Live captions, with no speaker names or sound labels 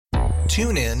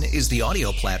TuneIn is the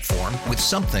audio platform with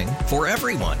something for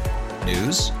everyone.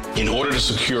 News. In order to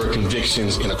secure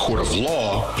convictions in a court of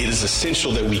law, it is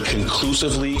essential that we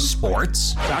conclusively.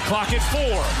 Sports. Got clock at 4.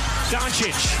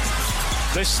 Doncic.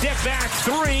 The step back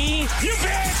 3. You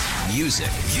bet. Music.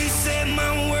 You set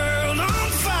my world on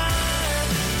fire.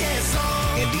 Yes,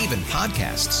 and even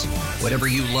podcasts. Whatever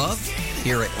you love,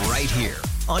 hear it right here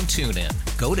on TuneIn.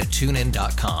 Go to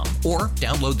TuneIn.com or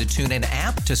download the TuneIn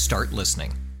app to start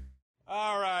listening.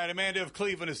 All right, Amanda of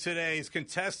Cleveland is today's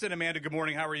contestant. Amanda, good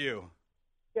morning. How are you?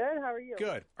 Good. How are you?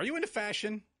 Good. Are you into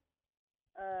fashion?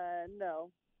 No.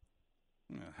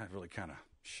 I really kind of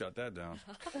shut that down.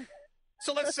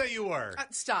 So let's say you were.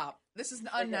 Stop. This is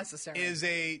unnecessary. Is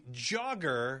a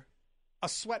jogger a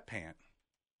sweatpant?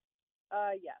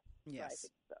 Yes. Yes. I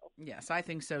think so. Yes, I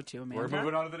think so too, Amanda. We're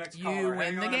moving on to the next caller. You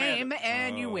win the game, Amanda.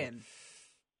 and you win.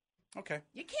 Okay.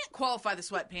 You can't qualify the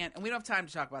sweatpant, and we don't have time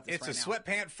to talk about this It's right a now.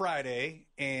 sweatpant Friday,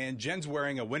 and Jen's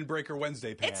wearing a Windbreaker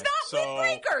Wednesday pant. It's not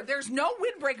windbreaker. There's no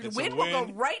windbreaker. It's Wind a will go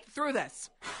wind. right through this.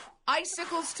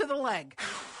 Icicles to the leg.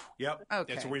 Yep.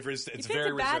 Okay. It's You very picked a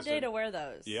bad resistant. day to wear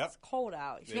those. Yep. It's cold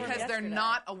out. You should've Because worn they're yesterday.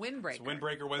 not a windbreaker. It's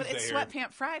Windbreaker Wednesday But it's here.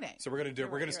 sweatpant Friday. So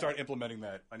we're gonna start implementing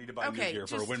that. I need to buy new gear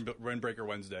for a Windbreaker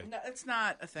Wednesday. No, it's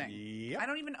not a thing. Yep. I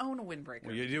don't even own a windbreaker.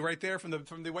 Well, you do right there from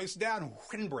the waist down,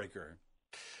 Windbreaker.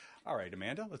 All right,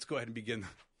 Amanda, let's go ahead and begin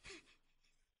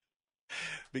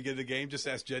the game. Just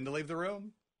ask Jen to leave the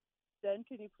room. Jen,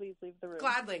 can you please leave the room?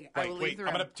 Gladly, I will leave the room.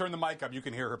 I'm going to turn the mic up. You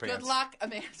can hear her pants. Good luck,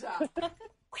 Amanda. That's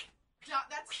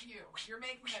you. You're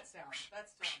making that sound.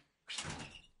 That's done.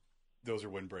 Those are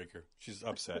Windbreaker. She's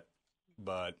upset,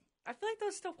 but I feel like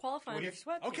those still qualify under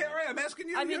sweatpants. okay, all right. I'm asking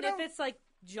you. I mean, you know. if it's like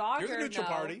jogger, Here's a neutral no.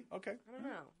 party. Okay. I don't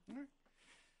know.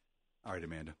 All right,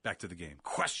 Amanda, back to the game.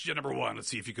 Question number 1. Let's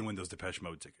see if you can win those Depeche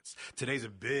Mode tickets. Today's a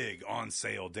big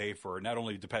on-sale day for not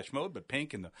only Depeche Mode, but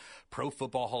Pink and the Pro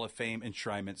Football Hall of Fame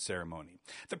Enshrinement Ceremony.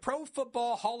 The Pro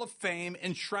Football Hall of Fame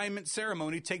Enshrinement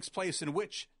Ceremony takes place in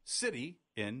which city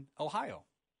in Ohio?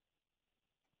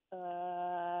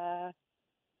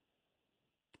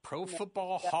 Pro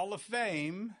Football Hall of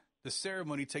Fame, the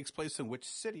ceremony takes place in which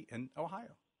city in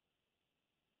Ohio?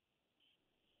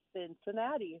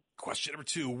 Cincinnati. Question number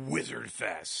 2, Wizard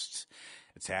Fest.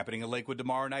 It's happening in Lakewood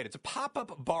tomorrow night. It's a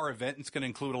pop-up bar event. It's going to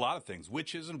include a lot of things,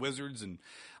 witches and wizards and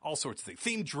all sorts of things.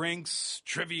 Themed drinks,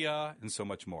 trivia, and so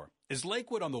much more. Is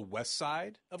Lakewood on the west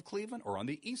side of Cleveland or on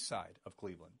the east side of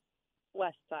Cleveland?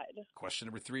 West side. Question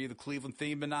number 3, the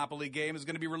Cleveland-themed Monopoly game is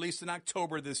going to be released in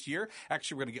October this year.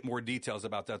 Actually, we're going to get more details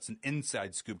about that. It's an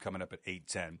inside scoop coming up at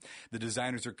 8:10. The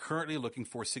designers are currently looking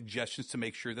for suggestions to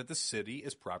make sure that the city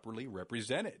is properly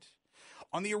represented.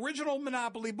 On the original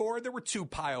Monopoly board, there were 2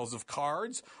 piles of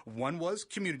cards. One was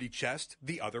community chest.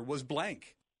 The other was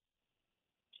blank.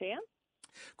 Chance?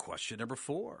 Question number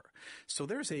 4. So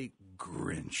there's a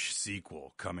Grinch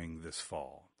sequel coming this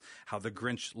fall. How the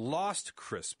Grinch Lost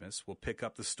Christmas will pick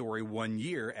up the story 1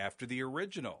 year after the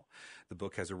original. The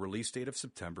book has a release date of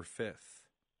September 5th.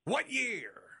 What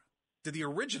year did the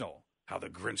original How the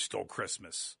Grinch Stole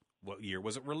Christmas, what year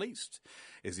was it released?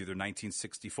 Is either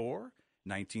 1964,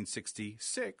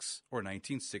 1966, or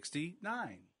 1969?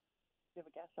 Do you have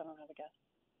a guess? I don't have a guess.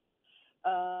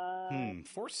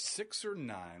 4, 6, or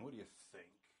 9? What do you think?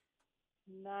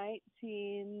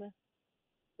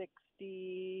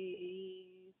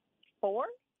 1964?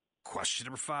 Question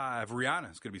number 5.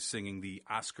 Rihanna is going to be singing the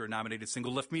Oscar-nominated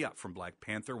single Lift Me Up from Black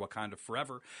Panther, Wakanda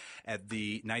Forever at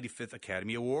the 95th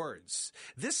Academy Awards.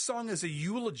 This song is a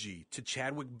eulogy to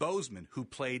Chadwick Boseman, who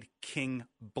played King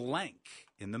Blank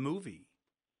in the movie.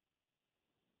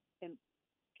 Can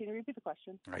you repeat the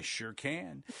question? I sure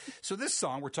can. So this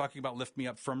song we're talking about, Lift Me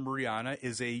Up from Rihanna,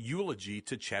 is a eulogy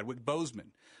to Chadwick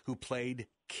Boseman, who played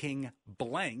King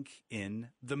Blank in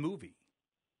the movie.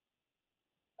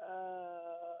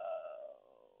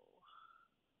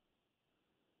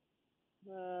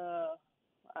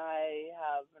 I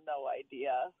have no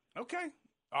idea. Okay.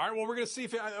 All right, well, we're going to see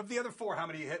if of the other 4, how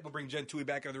many you hit. We'll bring Jen Toohey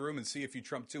back into the room and see if you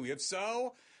trump Toohey. If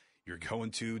so, you're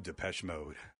going to Depeche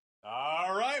Mode.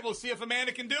 All right, we'll see if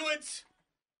Amanda can do it.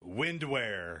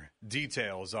 Windwear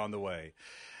details on the way.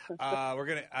 We're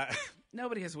going to...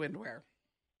 Nobody has windwear.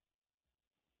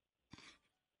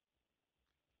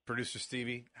 Producer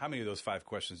Stevie, how many of those 5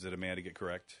 questions did Amanda get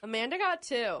correct? Amanda got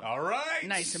 2. All right.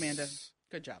 Nice, Amanda.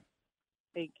 Good job.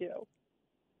 Thank you.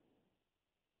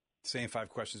 Same 5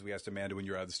 questions we asked Amanda when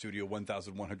you're out of the studio.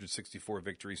 1,164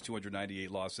 victories, 298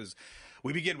 losses.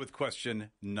 We begin with question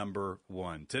number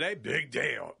 1. Today, big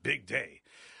day.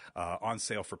 On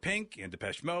sale for Pink and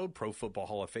Depeche Mode, Pro Football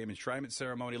Hall of Fame Enshrinement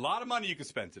Ceremony. A lot of money you can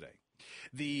spend today.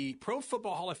 The Pro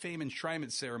Football Hall of Fame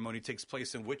Enshrinement ceremony takes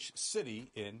place in which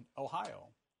city in Ohio?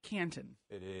 Canton.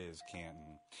 It is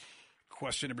Canton.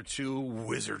 Question number 2,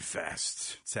 Wizard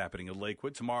Fest. It's happening in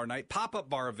Lakewood tomorrow night. Pop-up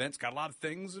bar events. Got a lot of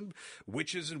things, and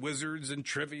witches and wizards and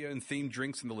trivia and themed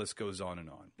drinks, and the list goes on and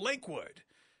on. Lakewood.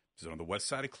 Is it on the west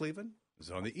side of Cleveland? Is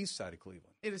it on the east side of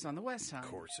Cleveland? It is on the west side. Of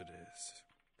course it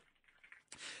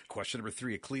is. Question number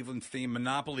 3, a Cleveland-themed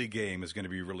Monopoly game is going to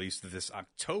be released this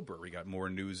October. We got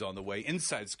more news on the way.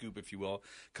 Inside scoop, if you will,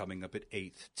 coming up at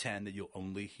 8:10 that you'll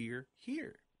only hear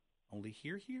here. Only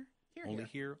hear? Only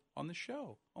hear on the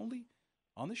show. Only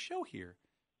on the show here.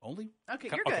 Only. Okay,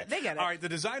 you're good. They get it. All right, the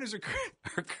designers are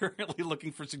currently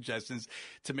looking for suggestions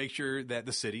to make sure that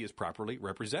the city is properly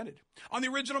represented. On the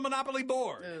original Monopoly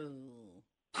board,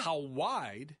 how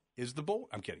wide is the board?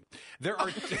 I'm kidding. There are.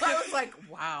 I was like,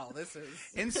 wow, this is.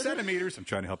 In centimeters. I'm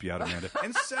trying to help you out, Amanda.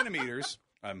 In centimeters.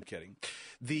 I'm kidding.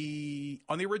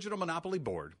 On the original Monopoly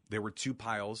board, there were 2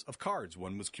 piles of cards.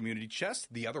 One was community chest.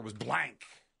 The other was blank.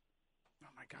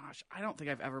 Gosh, I don't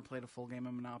think I've ever played a full game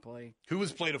of Monopoly. Who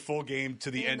has played a full game to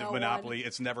the end of Monopoly?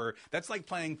 It's never. That's like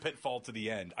playing Pitfall to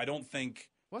the end. I don't think.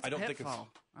 What's Pitfall?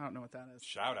 I don't know what that is.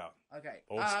 Shout out. Okay.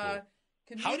 Old school.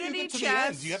 How do you get to the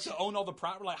end? Do you have to own all the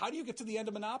property? Like, how do you get to the end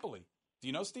of Monopoly? Do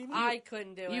you know, Stevie? I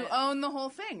couldn't do it. You own the whole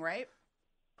thing, right?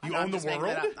 You own the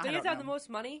world? Do you have the most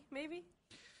money, maybe?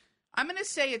 I'm going to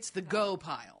say it's the go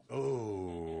pile.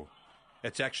 Oh.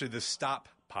 It's actually the stop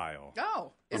pile.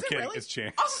 Oh. Is it really? It's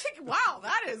chance. I was like, wow,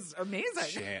 that is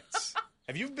amazing. Chance.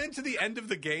 Have you been to the end of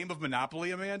the game of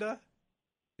Monopoly, Amanda?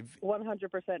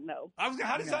 100% no.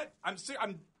 How does that?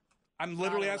 I'm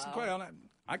literally asking questions.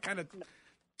 I kind of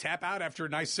tap out after a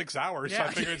nice 6 hours, so I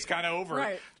figure it's kind of over.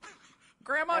 Right.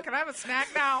 Grandma, can I have a snack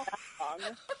now? I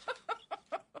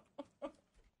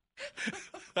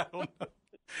don't know.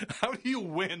 How do you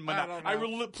win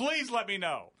Monopoly? Please let me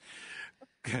know.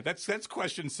 That's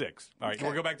question 6. All right,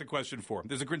 We'll go back to question 4.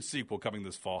 There's a Grinch sequel coming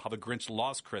this fall, How the Grinch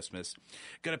Lost Christmas.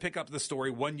 Going to pick up the story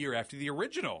 1 year after the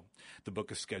original. The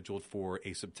book is scheduled for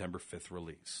a September 5th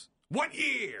release. What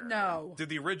year? No. Did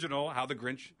the original How the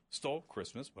Grinch Stole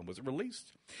Christmas, when was it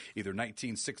released? Either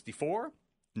 1964,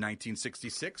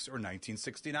 1966, or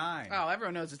 1969. Oh,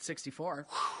 everyone knows it's 64.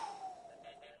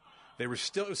 It was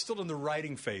still in the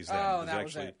writing phase then. Oh, it was that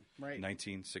actually was it. Right.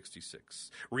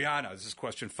 1966. Rihanna, this is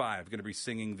question 5, going to be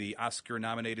singing the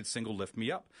Oscar-nominated single Lift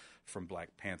Me Up from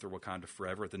Black Panther Wakanda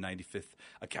Forever at the 95th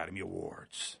Academy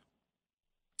Awards.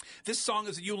 This song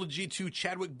is a eulogy to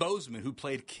Chadwick Boseman, who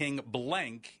played King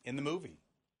Blank in the movie.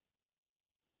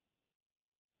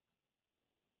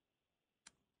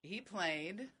 He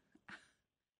played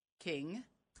King.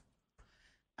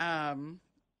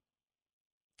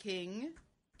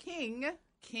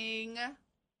 King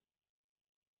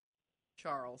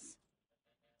Charles.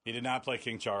 He did not play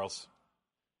King Charles.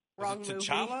 Wrong movie.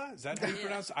 T'Challa? Is that how you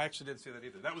pronounce it? I actually didn't see that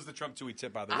either. That was the Trump Toohey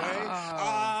tip, by the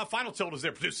way. Final tilt is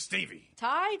there. Producer Stevie.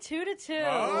 Tie 2-2.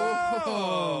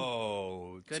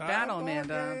 Oh. Good battle,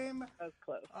 Amanda. That was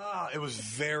close. It was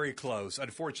very close.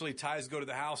 Unfortunately, ties go to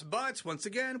the house. But once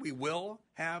again, we will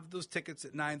have those tickets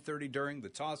at 9:30 during the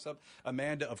toss-up.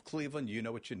 Amanda of Cleveland, you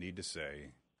know what you need to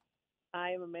say.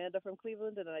 I am Amanda from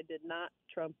Cleveland, and I did not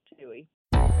Trump Toohey.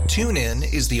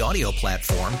 TuneIn is the audio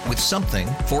platform with something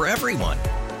for everyone.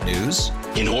 News.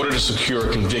 In order to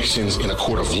secure convictions in a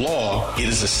court of law, it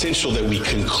is essential that we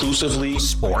conclusively.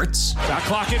 Sports. Shot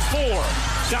clock at 4.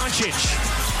 Doncic.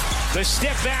 The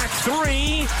step back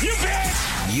 3. You bet.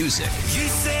 Music. You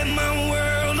set my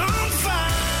world on fire.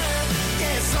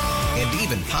 Yes, and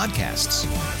even podcasts.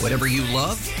 Whatever you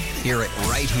love, hear it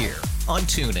right here on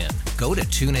TuneIn. Go to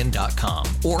TuneIn.com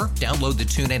or download the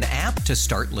TuneIn app to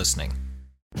start listening.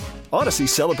 Odyssey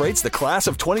celebrates the class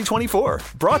of 2024,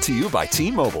 brought to you by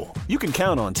T-Mobile. You can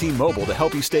count on T-Mobile to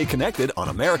help you stay connected on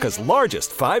America's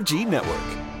largest 5G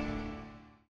network.